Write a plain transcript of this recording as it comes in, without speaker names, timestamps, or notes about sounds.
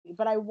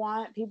but I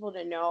want people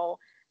to know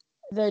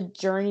the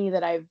journey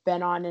that I've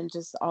been on, and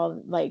just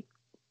all like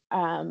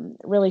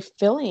really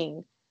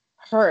feeling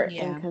hurt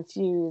and Yeah.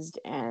 confused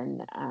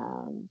and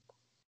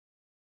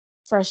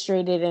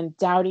frustrated and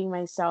doubting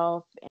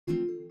myself.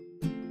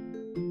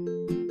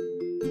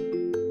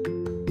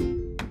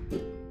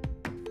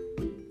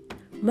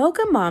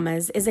 Mocha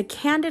Mamas is a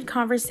candid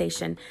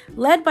conversation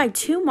led by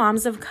two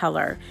moms of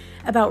color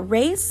about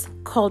race,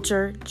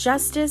 culture,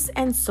 justice,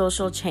 and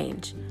social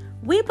change.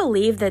 We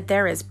believe that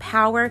there is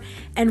power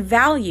and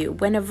value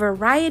when a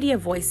variety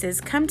of voices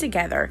come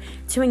together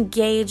to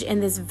engage in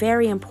this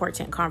very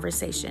important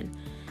conversation.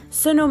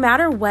 So no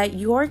matter what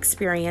your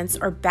experience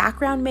or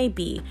background may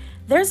be,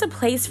 there's a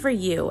place for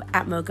you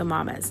at Mocha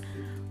Mamas.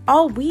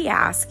 All we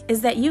ask is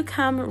that you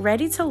come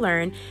ready to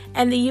learn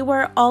and that you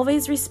are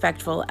always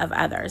respectful of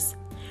others.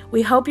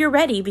 We hope you're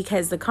ready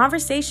because the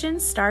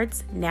conversation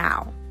starts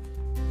now.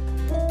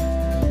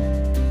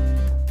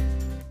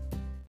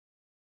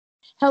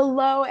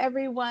 Hello,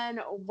 everyone.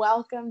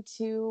 Welcome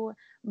to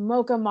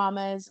Mocha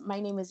Mamas.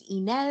 My name is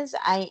Inez.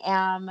 I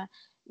am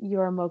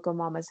your Mocha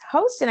Mamas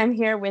host, and I'm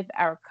here with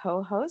our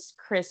co-host,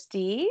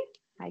 Christy.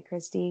 Hi,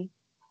 Christy.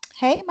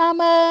 Hey,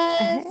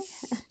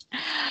 mamas.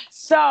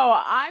 So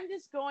I'm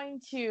just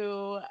going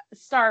to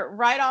start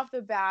right off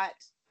the bat.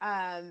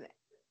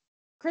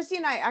 Christy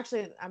and I,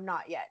 actually, I'm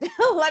not yet.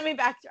 Let me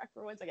backtrack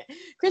for 1 second.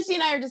 Christy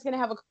and I are just going to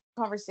have a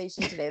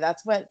conversation today.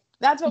 That's what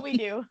we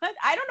do.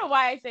 I don't know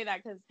why I say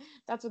that, because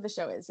that's what the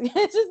show is.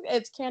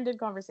 It's candid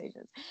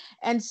conversations.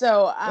 And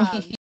so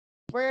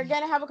we're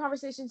going to have a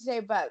conversation today,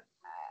 but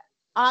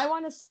I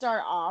want to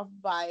start off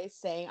by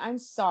saying I'm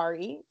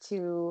sorry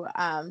to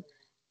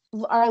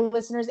our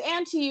listeners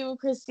and to you,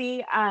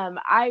 Christy.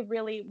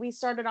 We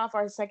started off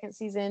our second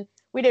season.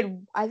 We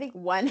did, I think,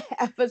 1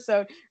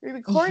 episode. We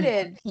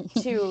recorded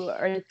 2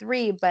 or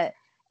 3,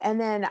 and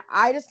then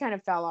I just kind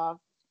of fell off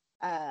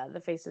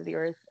the face of the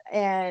earth,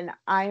 and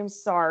I'm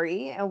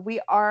sorry. And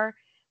we're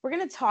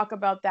going to talk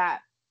about that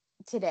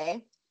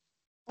today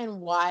and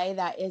why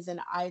that is.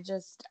 And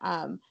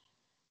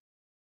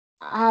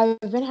I've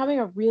been having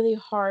a really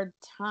hard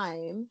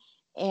time,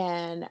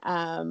 and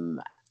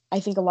I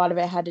think a lot of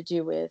it had to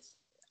do with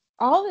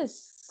all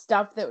this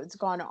stuff that was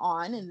gone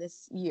on in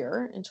this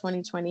year in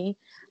 2020.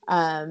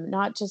 I'm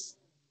not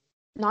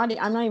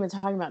even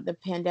talking about the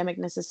pandemic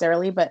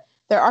necessarily, but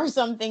there are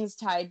some things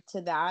tied to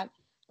that.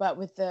 But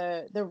with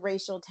the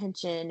racial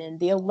tension and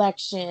the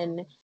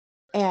election,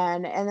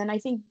 and then I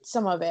think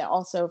some of it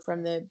also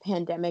from the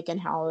pandemic and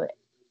how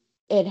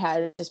it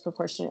has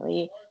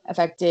disproportionately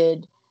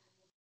affected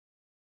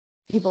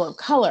people of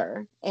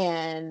color.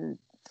 And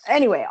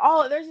anyway,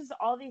 there's just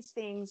all these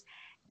things.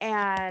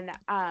 And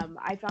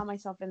I found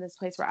myself in this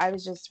place where I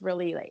was just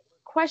really like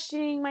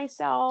questioning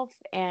myself.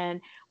 And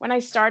when I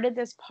started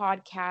this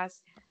podcast,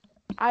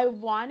 I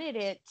wanted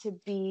it to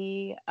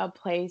be a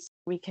place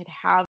we could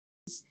have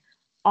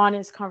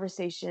honest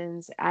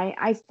conversations.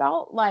 I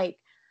felt like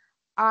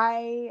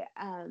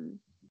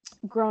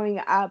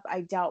growing up,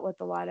 I dealt with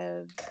a lot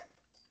of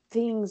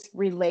things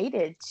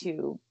related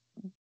to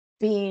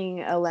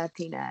being a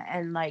Latina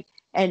and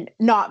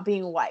not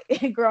being white,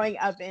 growing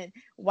up in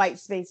white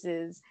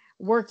spaces,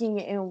 working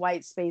in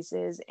white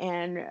spaces.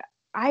 And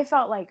I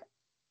felt like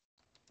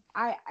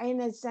in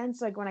a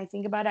sense, like when I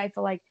think about it, I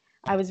feel like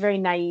I was very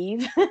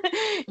naive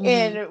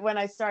in when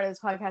I started this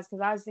podcast, because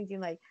I was thinking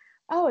like,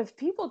 oh, if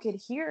people could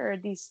hear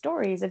these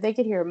stories, if they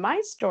could hear my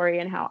story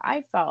and how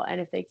I felt,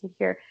 and if they could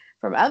hear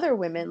from other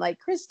women like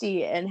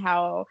Christy and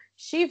how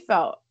she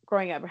felt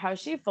growing up, or how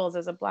she feels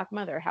as a Black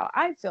mother, how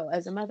I feel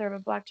as a mother of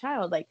a Black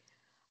child, like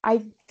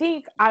I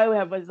think I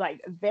was like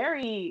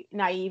very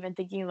naive and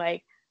thinking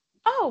like,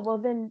 oh, well,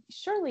 then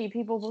surely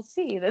people will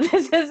see that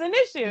this is an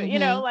issue,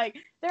 like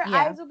their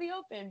Yeah. eyes will be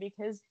open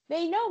because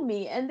they know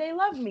me and they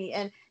love me.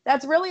 And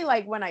that's really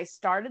like when I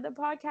started the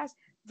podcast,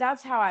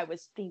 that's how I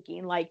was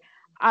thinking. Like,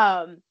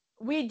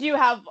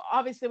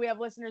 obviously we have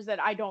listeners that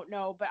I don't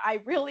know, but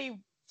I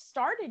really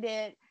started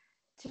it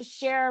to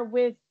share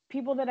with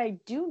people that I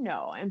do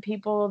know and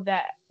people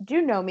that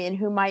do know me and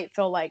who might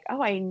feel like,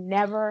 oh, I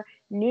never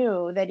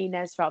knew that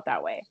Inez felt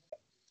that way.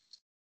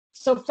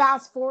 So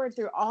fast forward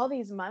through all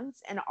these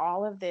months and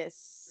all of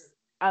this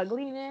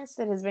ugliness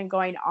that has been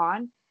going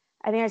on,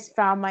 I think I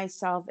found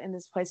myself in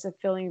this place of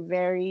feeling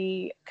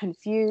very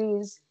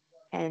confused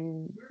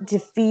and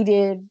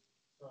defeated,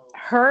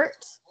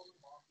 hurt.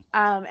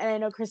 And I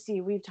know,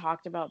 Christy, we've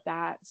talked about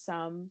that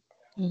some,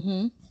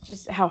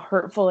 just how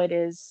hurtful it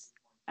is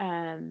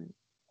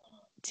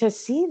to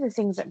see the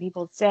things that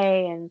people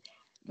say, and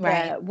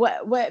Right.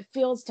 what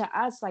feels to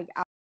us like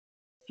our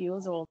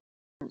refusal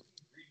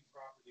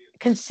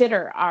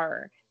consider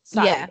our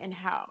side Yeah. and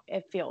how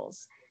it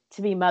feels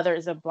to be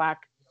mothers of Black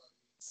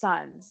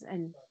sons.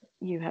 And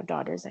you have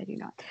daughters, I do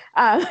not.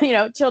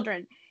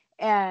 Children,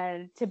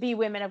 and to be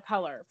women of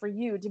color, for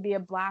you to be a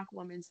Black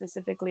woman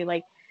specifically.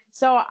 Like,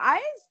 so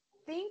I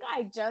think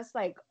I just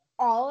like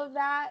all of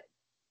that.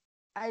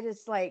 I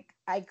just I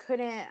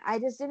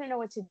just didn't know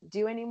what to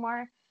do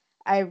anymore.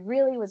 I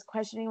really was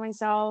questioning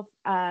myself.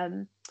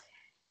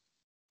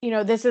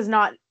 this is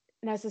not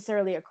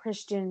necessarily a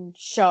Christian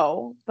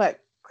show, but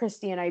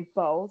Christy and I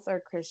both are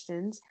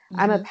Christians.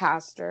 I'm a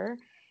pastor,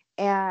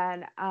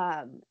 and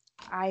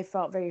I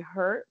felt very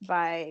hurt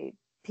by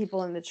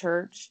people in the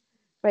church,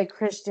 by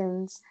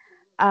Christians,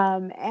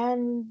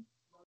 and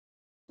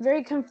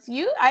very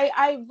confused.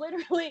 I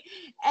literally,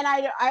 and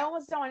I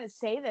almost don't want to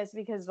say this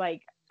because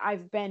like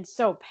I've been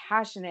so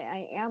passionate.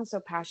 I am so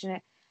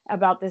passionate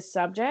about this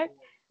subject,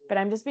 but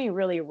I'm just being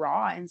really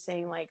raw and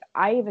saying like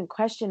I even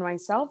question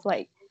myself,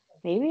 like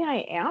maybe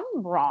I am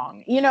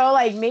wrong,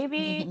 like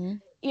maybe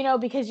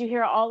because you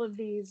hear all of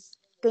these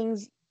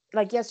things.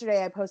 Like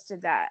yesterday I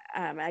posted that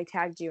I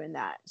tagged you in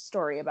that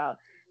story about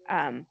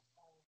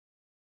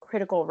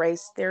critical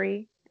race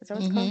theory. Is that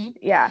what it's called?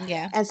 Yeah.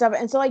 Yeah. And stuff.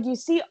 And so like you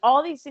see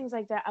all these things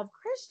like that of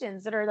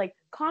Christians that are like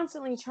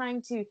constantly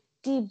trying to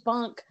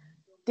debunk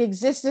the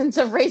existence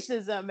of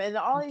racism and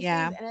all these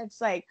things. And it's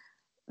like,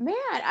 man,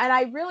 and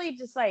I really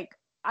just like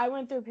I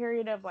went through a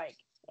period of like,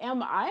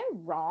 am I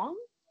wrong?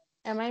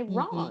 Am I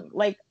wrong?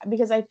 Like,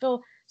 because I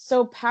feel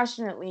so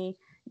passionately,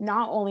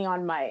 not only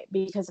on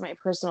because of my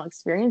personal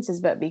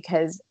experiences, but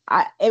because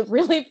it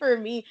really for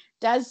me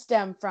does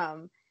stem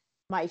from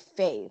my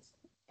faith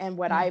and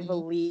what I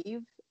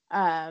believe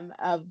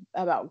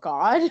about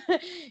God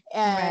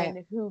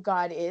and who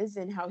God is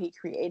and how he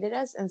created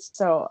us. And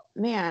so,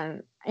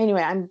 man,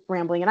 anyway, I'm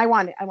rambling and I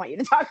want you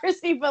to talk,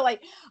 Christy, but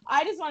like,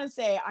 I just want to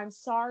say I'm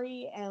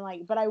sorry. And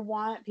like, but I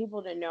want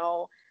people to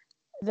know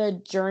the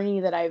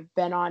journey that I've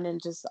been on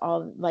and just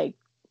all like,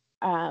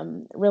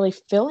 really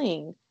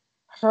feeling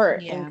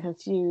hurt and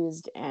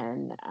confused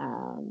and,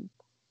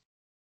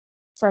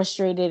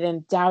 frustrated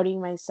and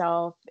doubting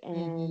myself.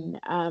 And,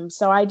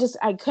 so I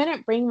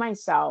couldn't bring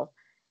myself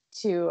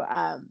to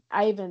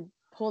I even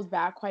pulled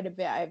back quite a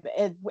bit.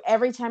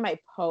 Every time I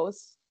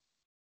post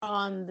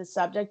on the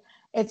subject,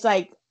 it's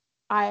like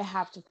I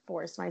have to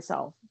force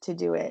myself to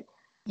do it.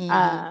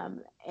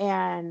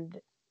 And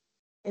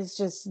it's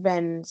just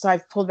been so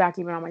I've pulled back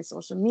even on my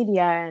social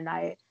media, and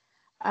I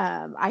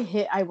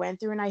went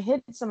through and I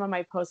hid some of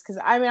my posts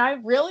because I mean I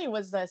really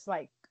was this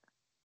like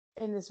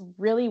in this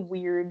really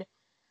weird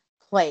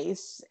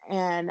place.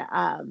 And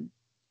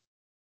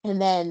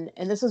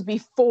this was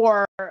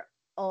before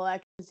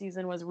election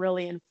season was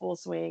really in full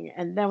swing,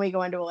 and then we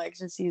go into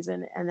election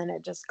season and then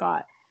it just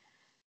got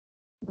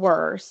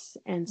worse.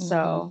 And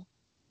so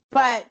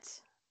but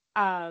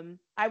I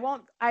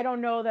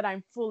don't know that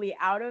I'm fully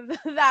out of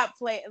that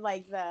place,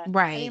 like I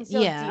am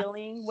still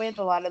dealing with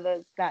a lot of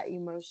that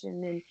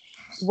emotion and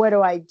what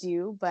do I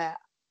do, but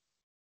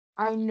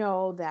I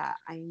know that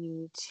I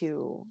need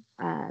to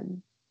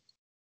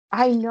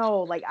I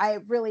know, like I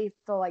really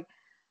feel like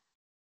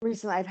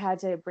recently I've had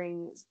to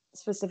bring,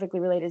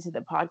 specifically related to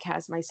the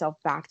podcast, myself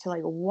back to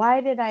like,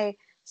 why did I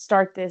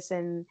start this?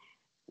 And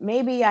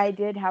maybe I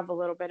did have a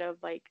little bit of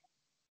like,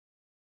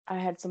 I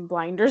had some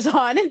blinders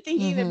on and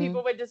thinking that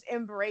people would just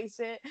embrace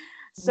it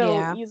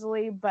so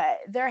easily. But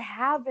there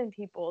have been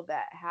people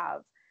that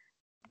have,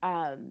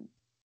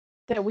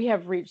 that we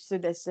have reached through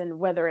this, and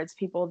whether it's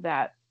people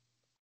that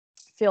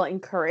feel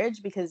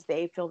encouraged because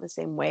they feel the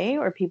same way,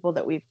 or people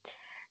that we've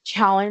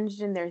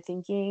challenged in their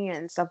thinking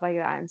and stuff like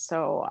that. And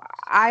so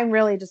I'm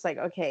really just like,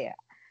 okay,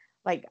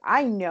 like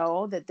I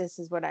know that this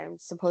is what I'm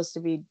supposed to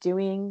be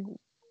doing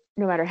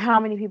no matter how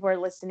many people are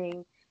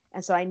listening,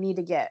 and so I need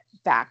to get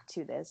back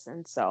to this.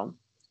 And so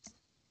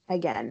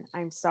again,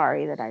 I'm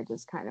sorry that I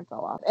just kind of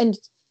fell off. And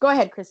go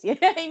ahead, Christy.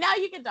 Now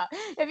you can talk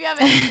if you have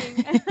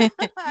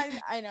anything.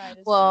 I know I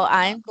just Well,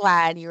 I'm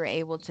glad you were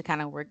able to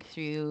kind of work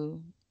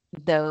through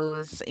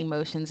those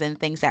emotions and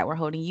things that were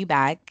holding you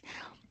back.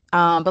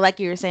 But like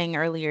you were saying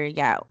earlier,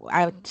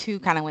 I too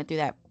kind of went through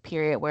that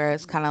period where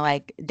it's kind of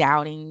like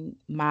doubting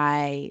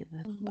my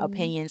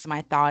opinions,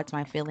 my thoughts,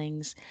 my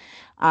feelings.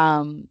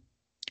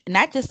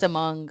 Not just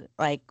among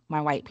like my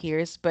white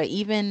peers, but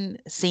even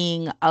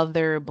seeing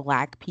other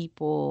Black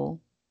people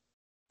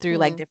through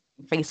like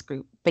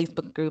different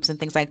Facebook groups and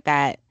things like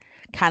that,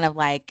 kind of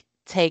like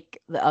take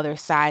the other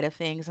side of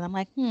things. And I'm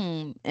like,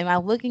 am I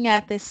looking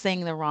at this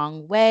thing the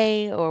wrong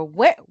way? Or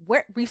what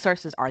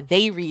resources are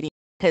they reading?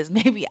 Because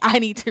maybe I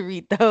need to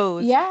read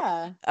those.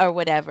 Yeah. Or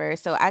whatever.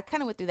 So I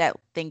kind of went through that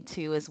thing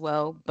too as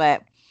well.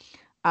 But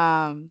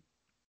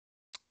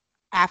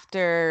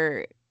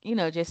after,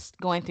 just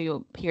going through a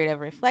period of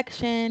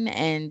reflection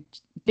and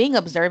being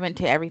observant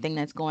to everything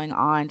that's going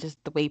on,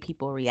 just the way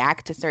people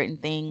react to certain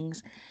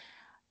things,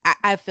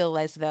 I feel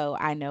as though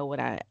I know what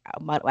I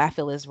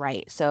feel is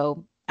right.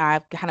 So I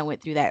kind of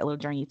went through that little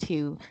journey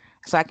too.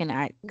 So I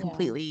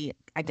completely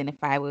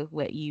identify with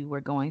what you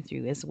were going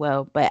through as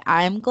well. But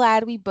I'm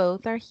glad we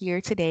both are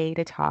here today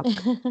to talk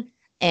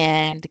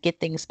and get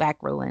things back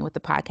rolling with the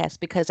podcast,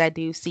 because I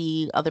do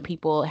see other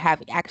people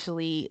have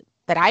actually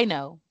that I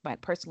know, but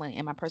personally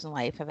in my personal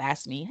life, have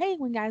asked me, "Hey,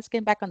 when guys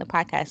get back on the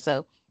podcast?"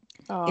 So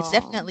it's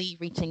definitely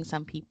reaching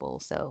some people.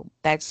 So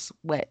that's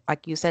what,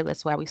 like you said,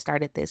 that's why we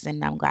started this,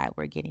 and I'm glad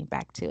we're getting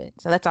back to it.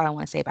 So that's all I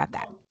want to say about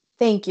that.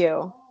 Thank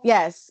you.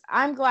 Yes,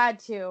 I'm glad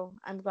too.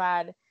 I'm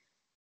glad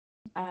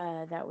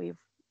that we've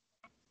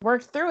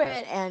worked through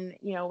it, and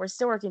we're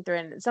still working through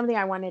it. And something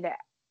I wanted to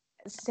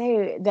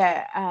say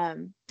that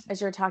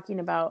as you're talking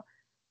about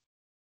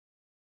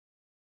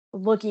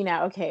looking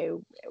at, okay,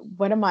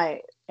 what am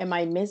I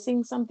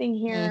missing something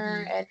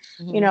here? Mhm.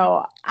 And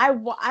Mhm. I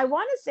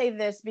want to say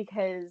this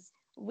because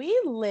we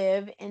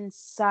live in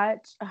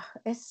such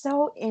it's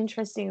so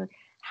interesting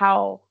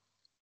how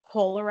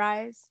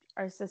polarized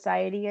our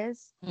society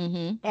is.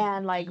 Mhm.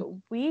 And like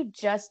we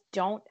just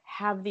don't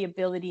have the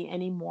ability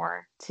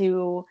anymore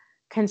to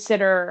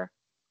consider,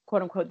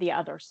 quote unquote, the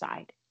other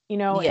side.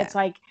 Yeah. It's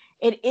like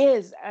it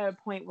is a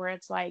point where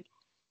it's like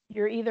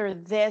you're either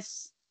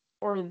this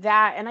or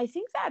that. And I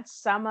think that's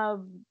some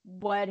of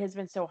what has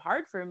been so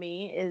hard for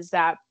me, is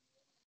that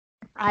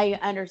I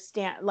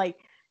understand, like,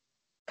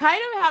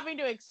 kind of having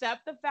to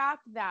accept the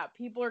fact that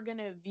people are going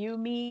to view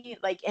me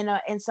like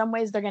in some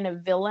ways they're going to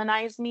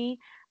villainize me,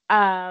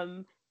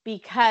 um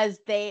because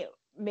they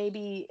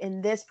maybe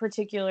in this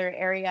particular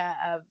area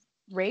of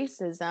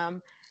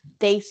racism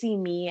they see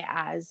me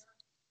as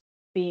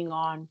being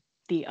on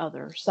the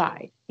other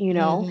side,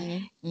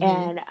 Mhm.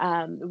 Mhm.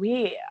 and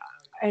we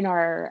in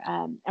our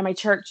at my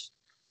church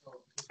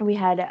we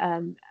had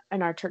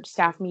in our church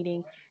staff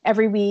meeting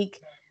every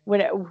week,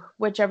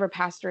 whichever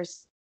pastor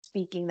is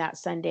speaking that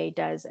Sunday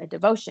does a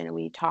devotion, and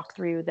we talk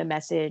through the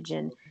message.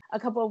 And a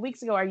couple of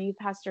weeks ago our youth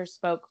pastor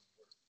spoke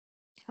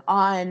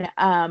on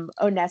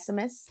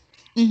Onesimus,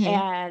 Mhm.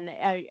 and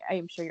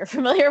I'm sure you're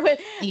familiar with,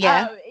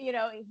 Yeah.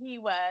 he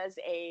was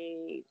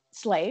a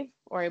slave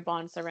or a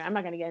bond servant. I'm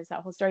not going to get into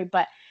that whole story,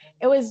 but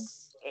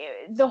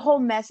the whole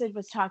message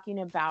was talking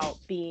about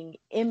being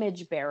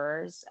image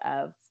bearers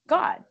of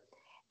God,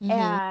 Mhm.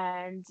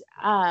 and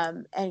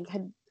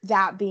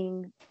that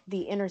being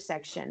the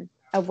intersection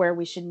of where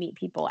we should meet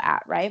people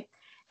at, right?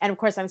 And of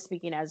course I'm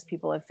speaking as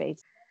people of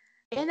faith.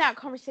 In that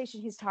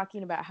conversation he's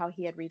talking about how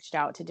he had reached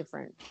out to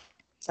different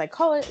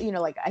psychologists,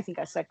 like I think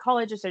a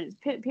psychologist or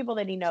people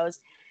that he knows,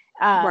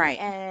 Right.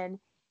 and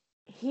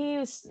he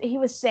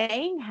was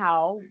saying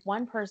how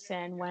one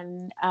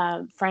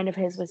friend of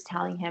his was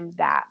telling him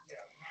that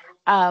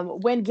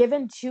when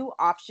given two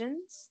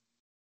options,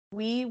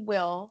 we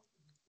will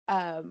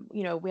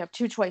we have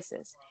two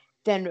choices.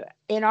 Then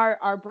in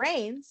our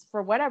brains,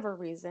 for whatever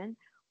reason,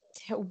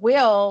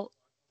 will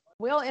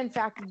in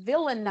fact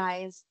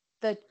villainize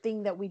the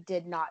thing that we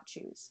did not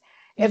choose.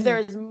 If there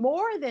Mhm. is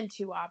more than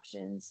two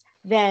options,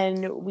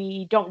 then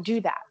we don't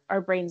do that.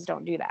 Our brains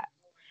don't do that.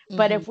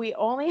 But Mhm. if we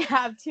only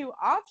have two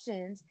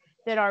options,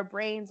 then our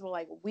brains will,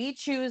 like, we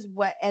choose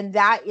what, and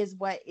that is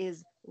what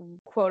is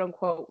quote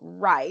unquote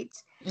right,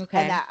 and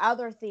Okay. that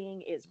other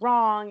thing is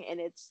wrong and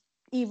it's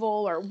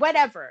evil or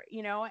whatever.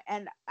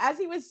 And as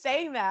he was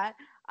saying that,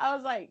 I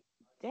was like,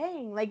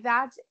 dang, like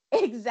that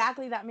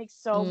makes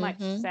so much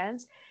Mhm.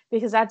 sense,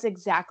 because that's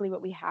exactly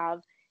what we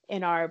have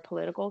in our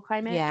political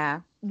climate, Yeah,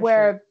 for sure.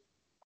 where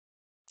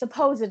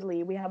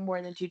supposedly we have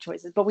more than two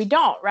choices, but we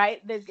don't,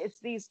 right? It's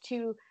these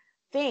two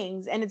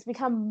things, and it's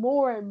become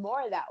more and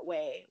more that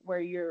way,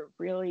 where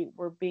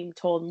we're being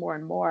told more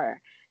and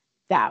more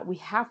that we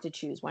have to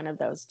choose one of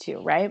those two,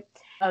 right?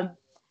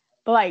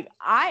 But like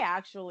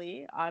I'm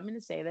going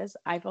to say this,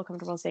 I feel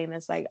comfortable saying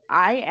this, like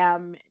I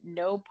am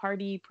no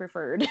party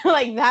preferred.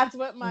 Like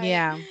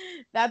Yeah.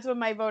 that's what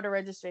my voter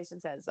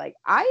registration says. Like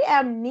I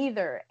am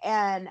neither.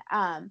 And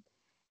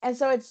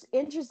so it's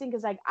interesting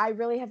because like I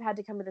really have had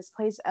to come to this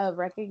place of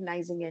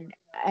recognizing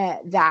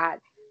that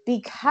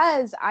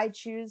because I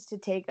choose to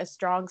take a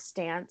strong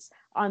stance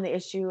on the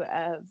issue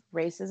of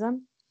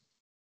racism,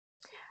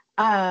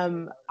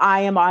 I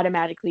am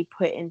automatically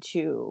put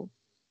into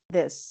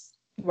this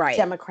Right.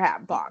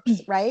 Democrat box,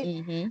 right?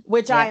 Mhm.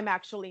 Which I Yeah. am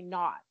actually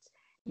not.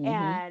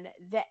 Mhm.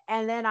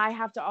 And then I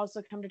have to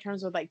also come to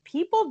terms with, like,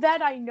 people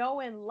that I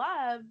know and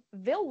love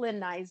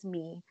villainize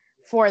me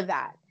for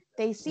that.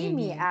 They see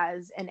me Mhm.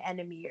 as an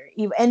enemy, or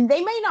even, and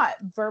they may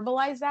not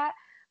verbalize that,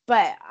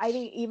 but I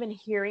think even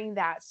hearing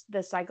that,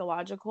 the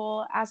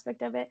psychological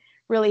aspect of it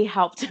really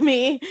helped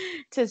me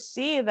to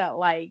see that,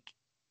 like,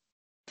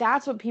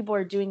 that's what people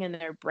are doing in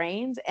their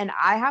brains, and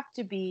I have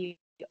to be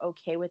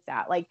okay with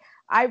that. Like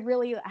I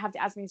really have to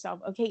ask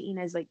myself, okay,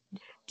 Inez, like,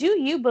 do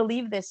you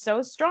believe this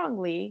so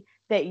strongly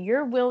that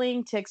you're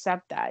willing to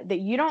accept that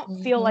you don't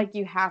feel Mhm. like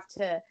you have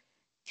to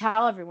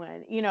tell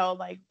everyone,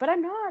 like, but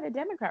I'm not a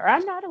Democrat, or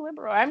I'm not a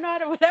liberal, or I'm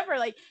not a whatever,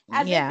 like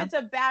as if Yeah. it's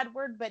a bad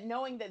word, but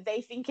knowing that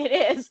they think it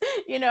is,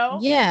 you know?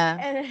 Yeah.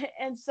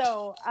 And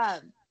so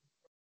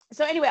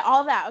anyway,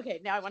 all that.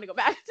 Okay, now I want to go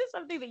back to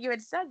something that you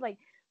had said. Like,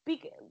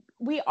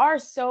 we are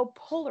so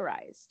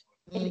polarized.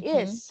 It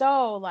is Mhm.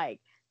 so like,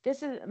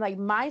 this is like,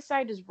 my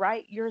side is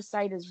right, your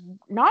side is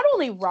not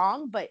only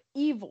wrong but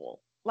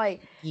evil.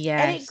 Like,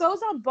 and it Yes.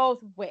 goes on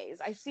both ways.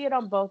 I see it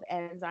on both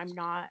ends. I'm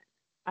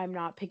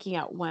not picking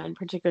out one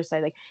particular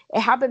side. Like, it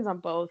happens on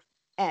both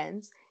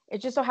ends. It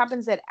just so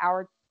happens that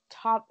our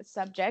top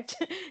subject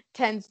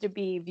tends to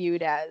be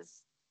viewed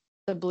as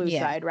the blue Yeah.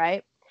 side,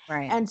 right?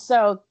 Right. And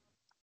so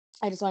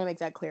I just want to make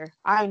that clear.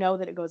 I know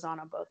that it goes on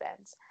both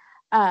ends.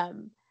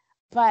 Um,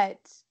 but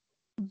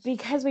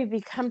because we've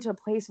become to a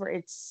place where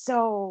it's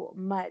so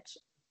much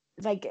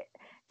like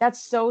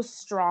that's so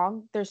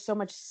strong. There's so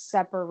much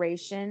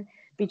separation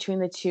between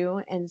the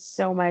two, and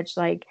so much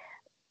like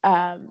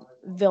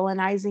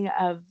villainizing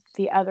of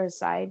the other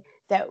side,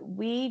 that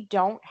we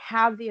don't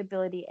have the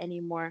ability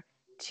anymore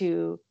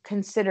to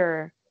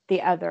consider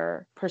the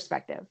other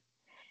perspective.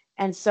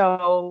 And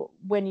so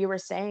when you were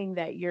saying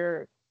that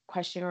you're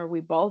questioning, or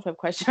we both have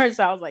questioned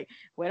ourselves, like,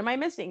 what am I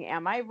missing?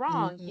 Am I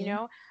wrong? You Mm-hmm.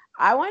 know,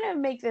 I want to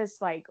make this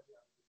like,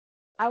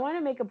 I want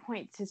to make a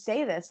point to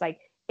say this, like,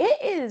 it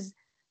is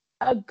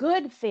a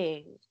good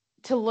thing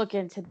to look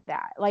into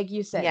that. Like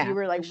you said, you Yeah,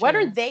 were for like, what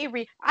are sure. they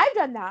read? I've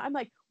done that. I'm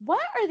like, what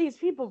are these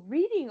people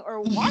reading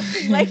or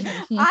watching? Like,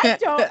 I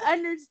don't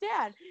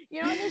understand.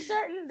 You know, and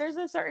there's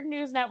a certain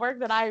news network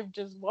that I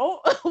just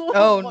won't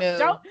Oh don't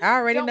no, I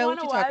already know want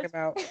what to you're talking watch.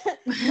 about.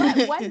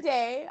 But one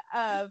day,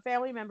 a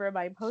family member of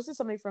mine posted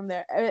something from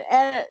there,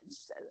 and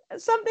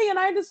something, and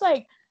I'm just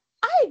like,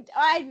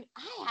 I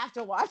have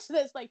to watch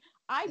this. Like,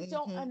 I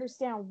don't Hmm.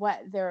 understand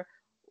what they're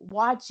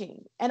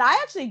watching. And I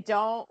actually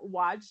don't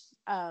watch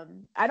I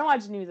don't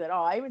watch news at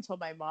all. I even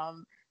told my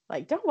mom,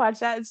 like, don't watch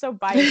that, it's so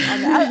biased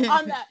on the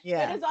on the but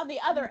Yeah. it's on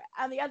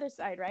the other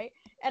side, right?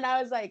 And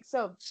I was like,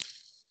 so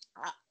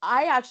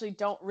I actually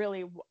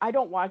I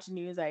don't watch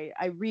news. I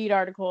read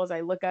articles,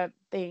 I look up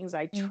things,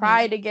 I Hmm.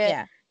 try to get,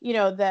 Yeah. you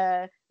know,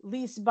 the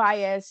least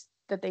bias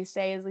that they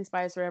say is least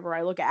bias, whatever.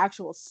 I look at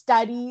actual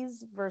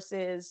studies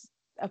versus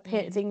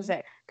things Hmm.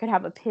 that could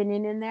have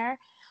opinion in there.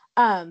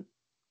 um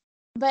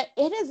but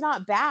it is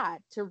not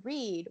bad to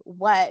read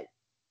what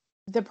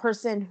the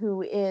person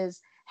who is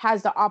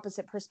has the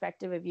opposite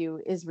perspective of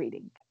you is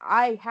reading.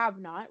 I have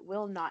not,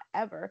 will not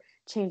ever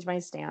change my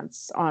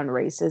stance on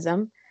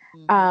racism.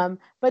 Hmm.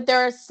 But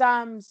there are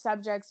some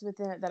subjects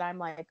within it that I'm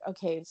like,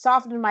 okay,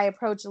 soften my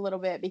approach a little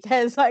bit,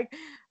 because like,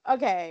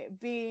 okay,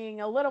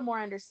 being a little more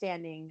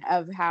understanding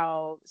of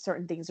how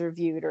certain things are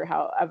viewed, or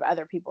how of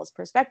other people's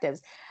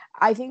perspectives.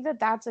 I think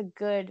that that's a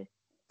good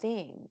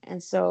thing.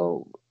 And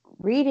so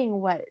reading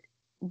what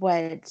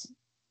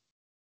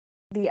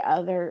the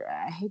other,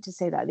 I hate to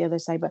say that, the other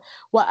side, but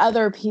what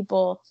other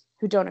people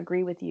who don't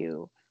agree with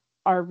you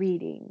are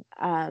reading,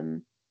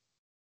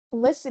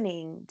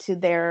 listening to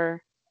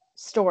their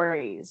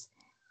stories,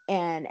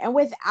 and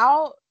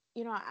without,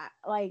 you know,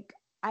 like,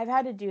 I've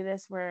had to do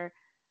this where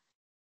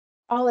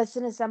I'll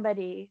listen to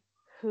somebody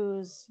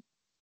who's,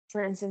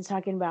 for instance,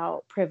 talking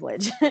about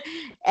privilege,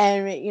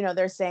 and you know,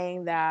 they're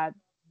saying that,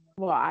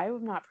 well,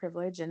 I'm not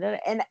privileged,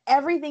 and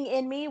everything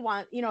in me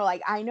want, you know,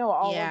 like,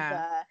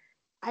 Yeah.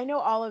 I know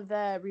all of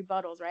the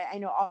rebuttals, right? I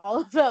know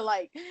all of the,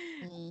 like,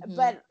 Hmm.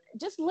 but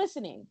just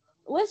listening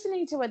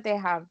to what they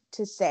have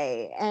to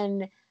say,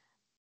 and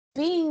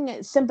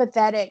being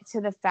sympathetic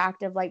to the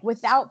fact of, like,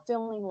 without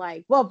feeling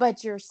like, well,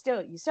 but you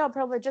still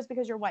privileged just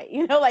because you're white,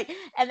 you know, like,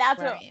 and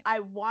that's what Right. I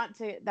want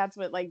to, that's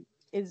what, like,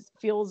 is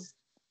feels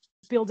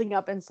building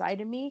up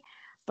inside of me.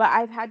 But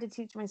I've had to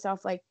teach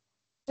myself, like,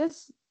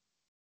 this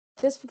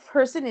this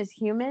person is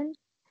human.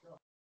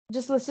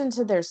 Just listen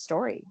to their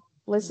story,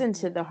 listen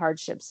to Hmm. the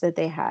hardships that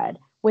they had,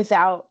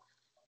 without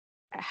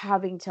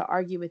having to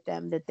argue with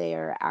them that they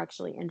are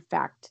actually in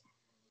fact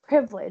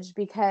privileged.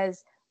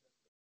 Because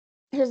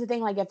here's the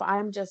thing, like, if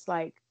I'm just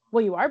like,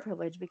 well, you are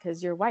privileged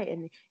because you're white,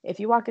 and if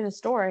you walk in the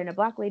store and a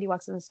black lady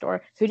walks in the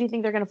store, who do you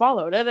think they're going to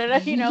follow? Da, da, da,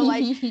 you know,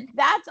 like,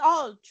 that's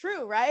all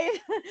true, right?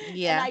 And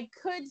Yeah. I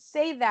could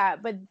say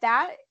that, but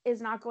that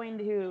is not going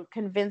to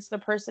convince the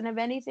person of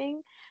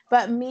anything.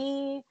 But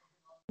me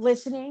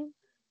listening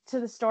to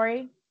the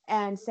story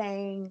and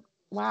saying,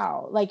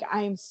 wow, like,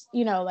 I'm,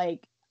 you know,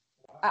 like,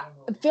 uh,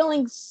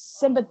 feeling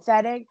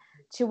sympathetic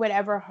to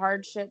whatever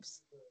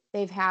hardships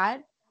they've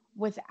had,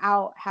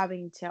 without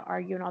having to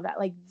argue and all that,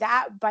 like,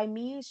 that, by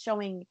me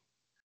showing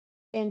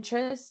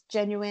interest,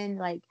 genuine,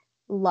 like,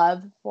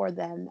 love for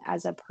them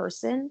as a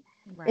person,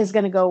 is Right.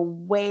 going to go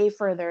way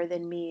further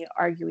than me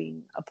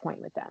arguing a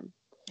point with them.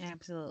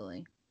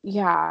 Absolutely.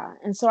 Yeah.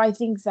 And so I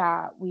think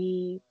that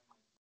we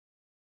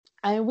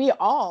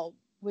all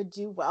would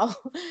do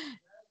well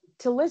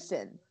to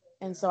listen.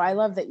 And so I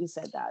love that you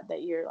said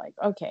that you're like,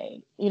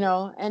 okay, you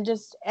know, and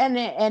just, and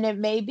it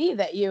may be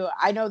that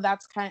I know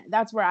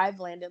that's where I've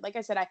landed. Like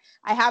I said,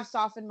 I have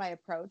softened my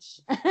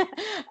approach.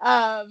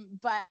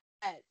 But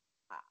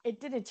it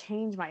didn't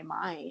change my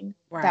mind,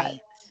 that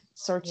Right. Yeah.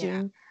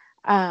 searching.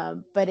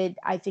 But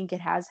I think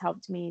it has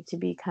helped me to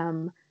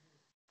become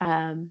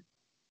um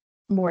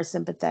more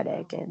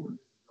sympathetic,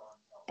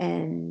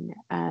 and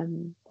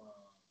um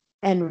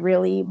and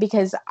really,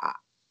 because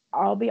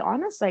I'll be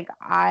honest, like,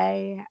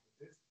 I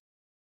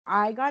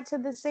got to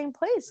the same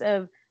place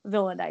of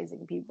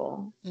villainizing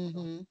people,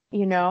 Hmm.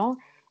 you know?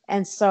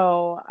 And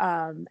so,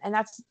 and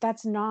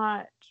that's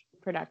not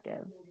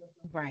productive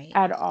Right.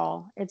 at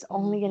all. It's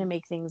only going to Hmm.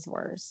 make things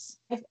worse.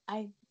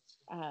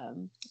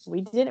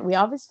 We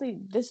obviously,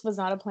 this was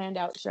not a planned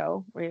out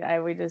show. We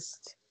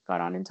just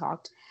got on and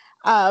talked.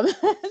 Um,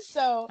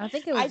 so I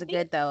think it I was think,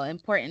 good though.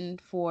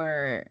 Important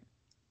for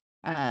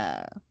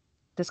uh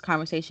this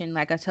conversation.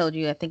 Like I told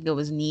you, I think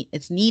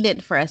it's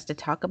needed for us to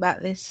talk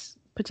about this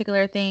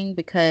particular thing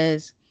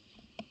because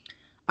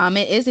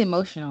it is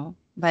emotional.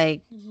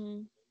 Like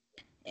mm-hmm,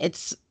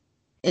 it's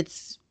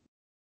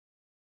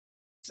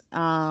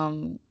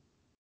um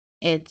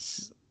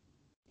it's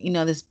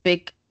this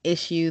big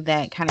issue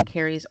that kind of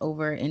carries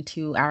over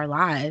into our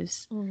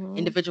lives,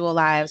 individual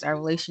lives, our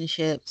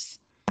relationships,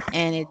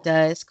 and it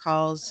does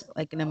cause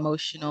like an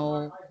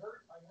emotional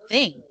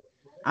thing.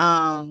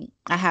 I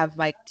have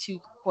like two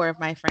core of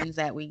my friends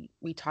that we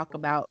talk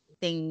about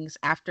things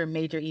after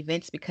major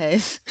events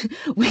because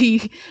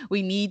we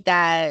need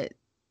that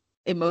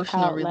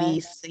emotional Outlet.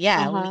 release.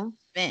 Yeah, we need to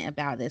vent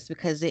about this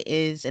because it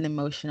is an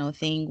emotional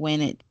thing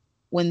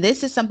when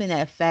this is something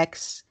that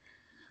affects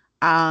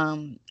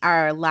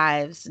our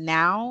lives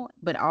now,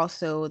 but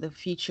also the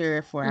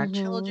future for our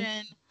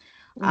children.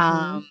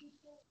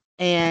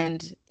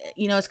 And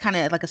it's kind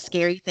of like a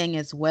scary thing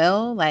as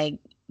well. Like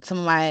some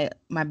of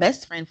my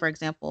best friend, for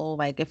example,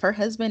 like if her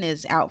husband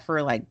is out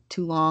for like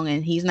too long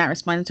and he's not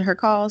responding to her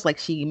calls, like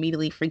she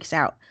immediately freaks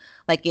out.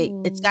 Like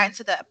it's gotten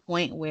to that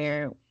point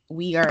where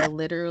we are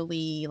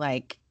literally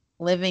like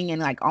living in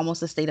like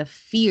almost a state of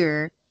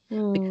fear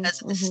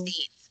because of the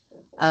state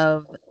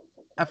of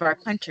our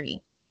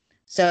country.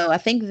 So I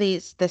think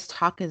this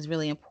talk is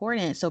really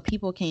important so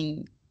people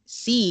can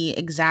see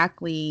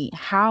exactly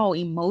how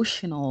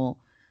emotional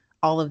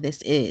all of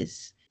this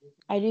is.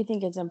 I do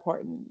think it's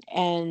important.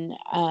 And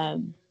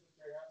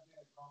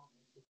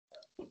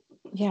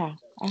yeah,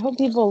 I hope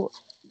people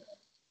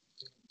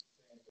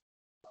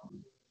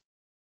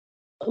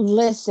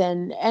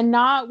listen, and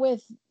not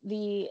with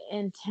the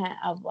intent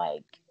of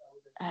like,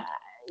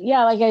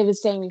 yeah, like I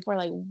was saying before,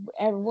 like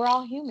we're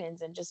all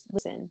humans, and just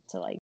listen to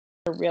like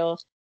the real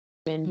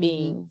human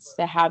beings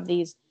that have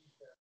these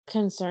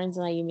concerns,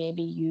 and like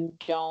maybe you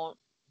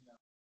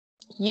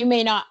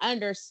may not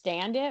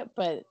understand it,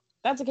 but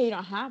that's okay. You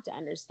don't have to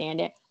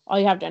understand it. All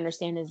you have to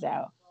understand is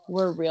that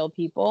we're real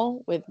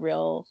people with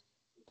real,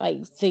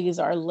 like, these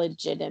are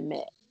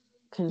legitimate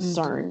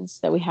concerns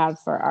that we have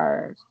for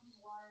our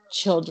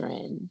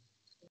children,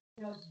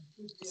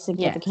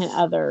 significant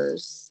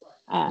others,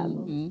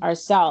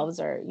 ourselves,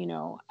 or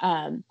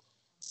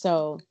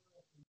so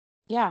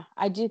yeah,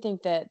 I do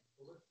think that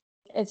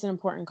it's an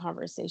important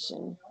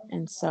conversation,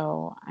 and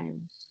so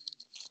I'm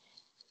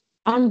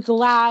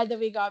glad that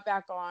we got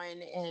back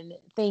on, and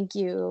thank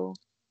you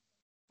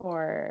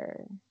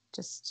for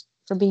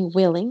being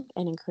willing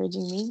and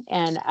encouraging me.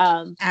 And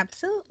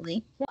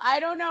Absolutely. I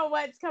don't know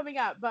what's coming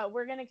up, but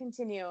we're gonna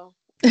continue.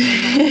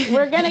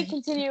 We're gonna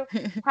continue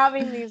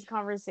having these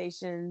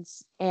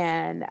conversations,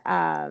 and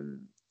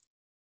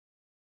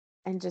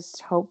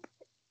just hope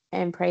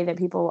and pray that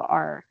people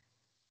are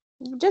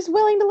just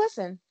willing to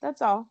listen.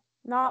 That's all.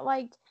 Not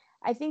like,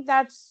 I think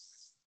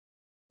that's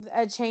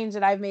a change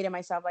that I've made in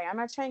myself. Like, I'm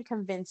not trying to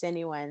convince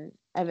anyone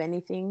of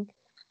anything.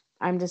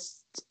 I'm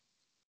just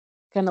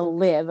gonna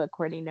live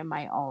according to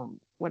my own,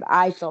 what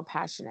I feel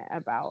passionate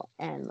about,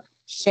 and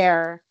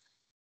share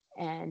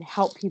and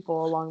help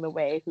people along the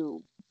way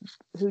who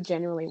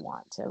genuinely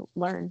want to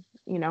learn,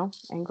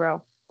 and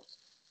grow.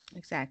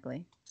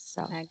 Exactly.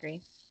 So I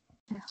agree.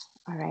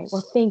 All right.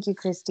 Well, thank you,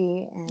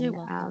 Christy. And you're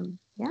welcome.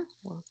 Yeah,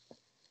 we'll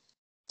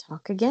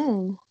talk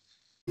again.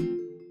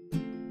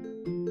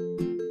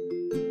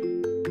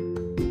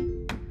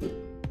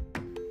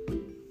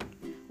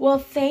 Well,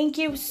 thank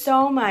you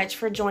so much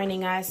for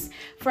joining us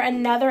for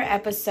another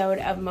episode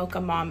of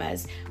Mocha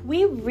Mamas.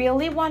 We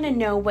really want to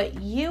know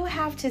what you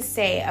have to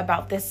say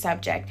about this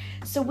subject,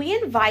 so we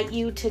invite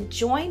you to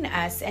join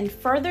us and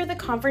further the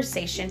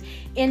conversation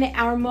in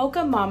our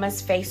Mocha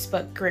Mamas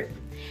Facebook group.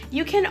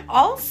 You can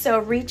also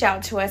reach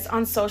out to us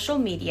on social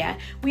media.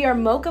 We are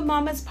Mocha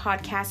Mamas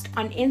Podcast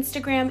on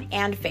Instagram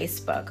and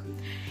Facebook.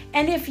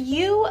 And if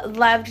you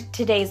loved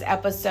today's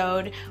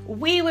episode,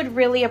 we would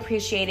really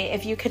appreciate it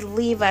if you could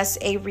leave us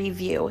a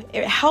review.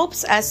 It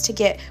helps us to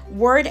get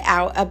word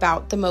out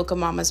about the Mocha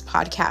Mamas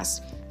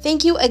podcast.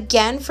 Thank you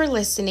again for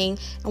listening,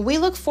 and we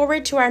look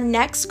forward to our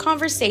next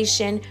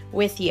conversation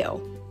with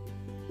you.